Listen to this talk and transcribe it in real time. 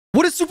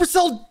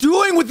Supercell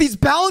doing with these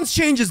balance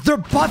changes? They're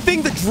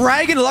buffing the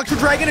Dragon, Electro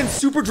Dragon, and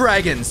Super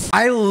Dragons.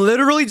 I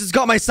literally just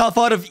got myself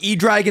out of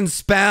E-Dragon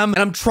spam, and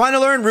I'm trying to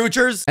learn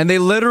Rooters, and they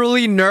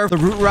literally nerfed the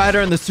Root Rider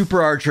and the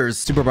Super Archers.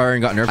 Super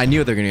Barbarian got nerfed. I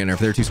knew they're gonna get nerfed.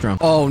 They're too strong.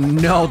 Oh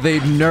no, they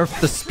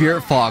nerfed the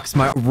Spirit Fox.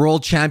 My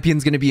world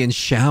champion's gonna be in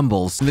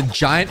shambles. And the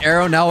Giant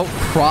Arrow now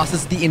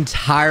crosses the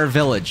entire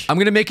village. I'm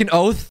gonna make an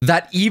oath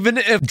that even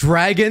if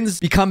dragons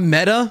become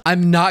meta,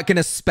 I'm not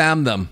gonna spam them.